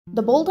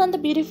The Bold and the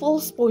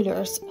Beautiful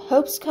spoilers.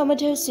 Hope's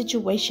comatose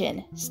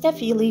situation.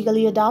 Steffy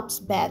legally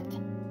adopts Beth.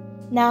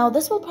 Now,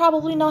 this will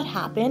probably not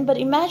happen, but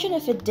imagine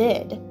if it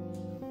did.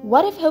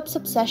 What if Hope's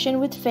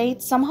obsession with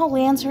fate somehow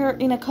lands her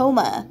in a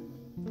coma?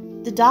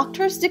 The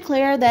doctors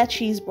declare that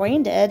she's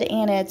brain dead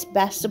and it's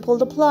best to pull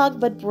the plug,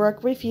 but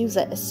Brooke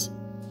refuses.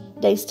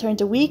 Days turn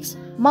to weeks,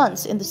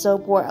 months in the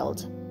soap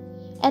world.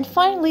 And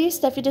finally,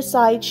 Steffy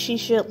decides she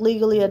should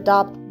legally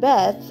adopt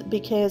Beth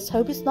because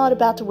Hope is not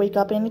about to wake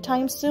up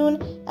anytime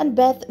soon and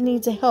Beth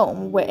needs a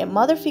home where a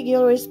mother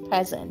figure is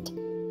present.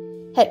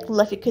 Heck,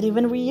 Leffy could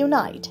even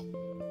reunite.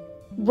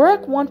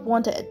 Brooke won't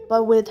want it,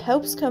 but with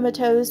Hope's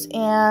comatose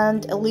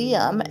and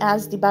Liam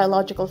as the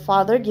biological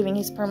father giving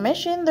his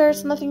permission,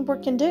 there's nothing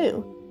Brooke can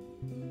do.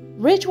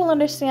 Rich will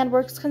understand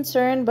Brooke's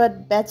concern,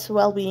 but Beth's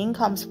well-being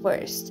comes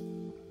first.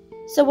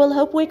 So will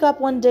Hope wake up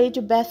one day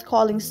to Beth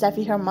calling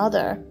Steffy her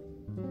mother?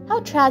 How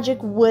tragic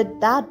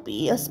would that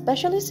be,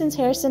 especially since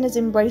Harrison has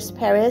embraced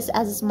Paris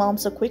as his mom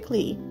so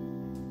quickly?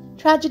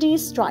 Tragedy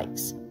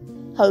strikes.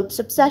 Hope's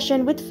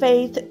obsession with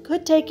faith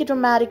could take a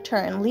dramatic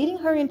turn, leading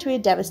her into a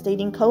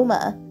devastating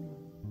coma.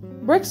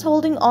 Brooke's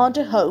holding on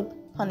to hope,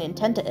 pun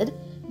intended,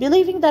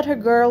 believing that her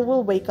girl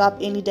will wake up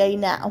any day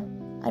now.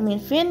 I mean,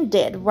 Finn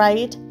did,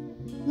 right?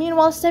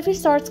 Meanwhile, Steffy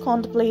starts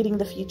contemplating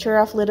the future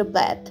of little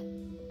Beth.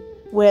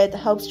 With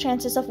Hope's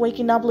chances of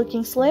waking up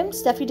looking slim,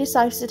 Steffy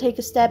decides to take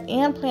a step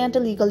and plan to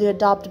legally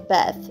adopt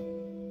Beth.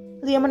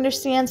 Liam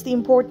understands the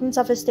importance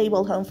of a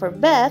stable home for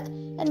Beth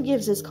and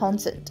gives his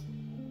consent.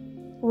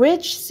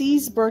 Rich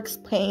sees Brooke's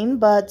pain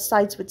but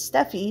sides with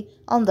Steffy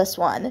on this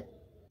one.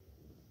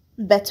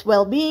 Beth's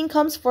well-being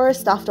comes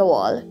first after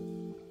all.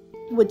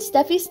 With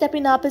Steffy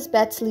stepping up as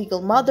Beth's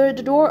legal mother,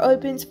 the door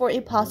opens for a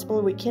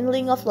possible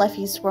rekindling of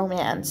Leffy's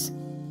romance.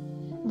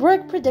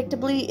 Brooke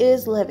predictably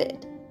is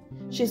livid.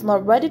 She's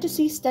not ready to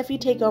see Steffy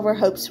take over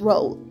Hope's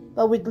role,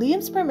 but with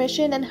Liam's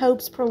permission and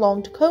Hope's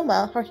prolonged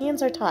coma, her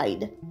hands are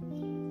tied.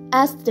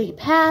 As the day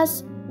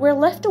passes, we're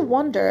left to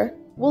wonder,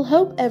 will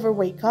Hope ever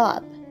wake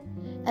up?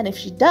 And if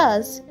she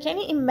does, can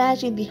you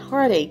imagine the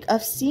heartache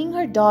of seeing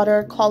her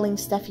daughter calling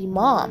Steffy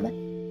mom?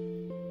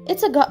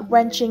 It's a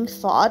gut-wrenching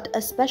thought,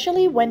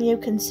 especially when you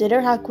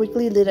consider how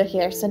quickly little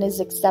Harrison has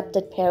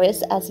accepted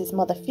Paris as his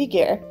mother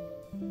figure.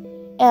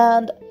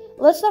 And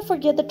let's not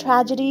forget the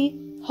tragedy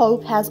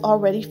Hope has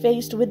already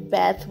faced with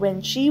Beth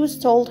when she was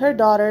told her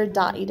daughter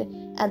died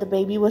and the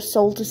baby was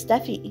sold to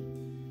Steffy.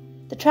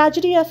 The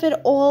tragedy of it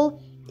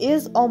all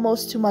is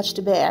almost too much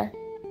to bear.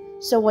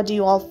 So what do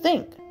you all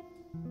think?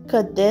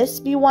 Could this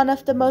be one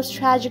of the most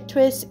tragic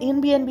twists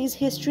in BNB's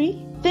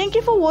history? Thank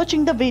you for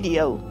watching the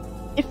video.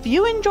 If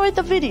you enjoyed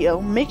the video,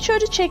 make sure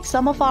to check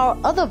some of our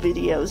other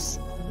videos.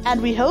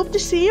 And we hope to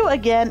see you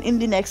again in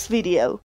the next video.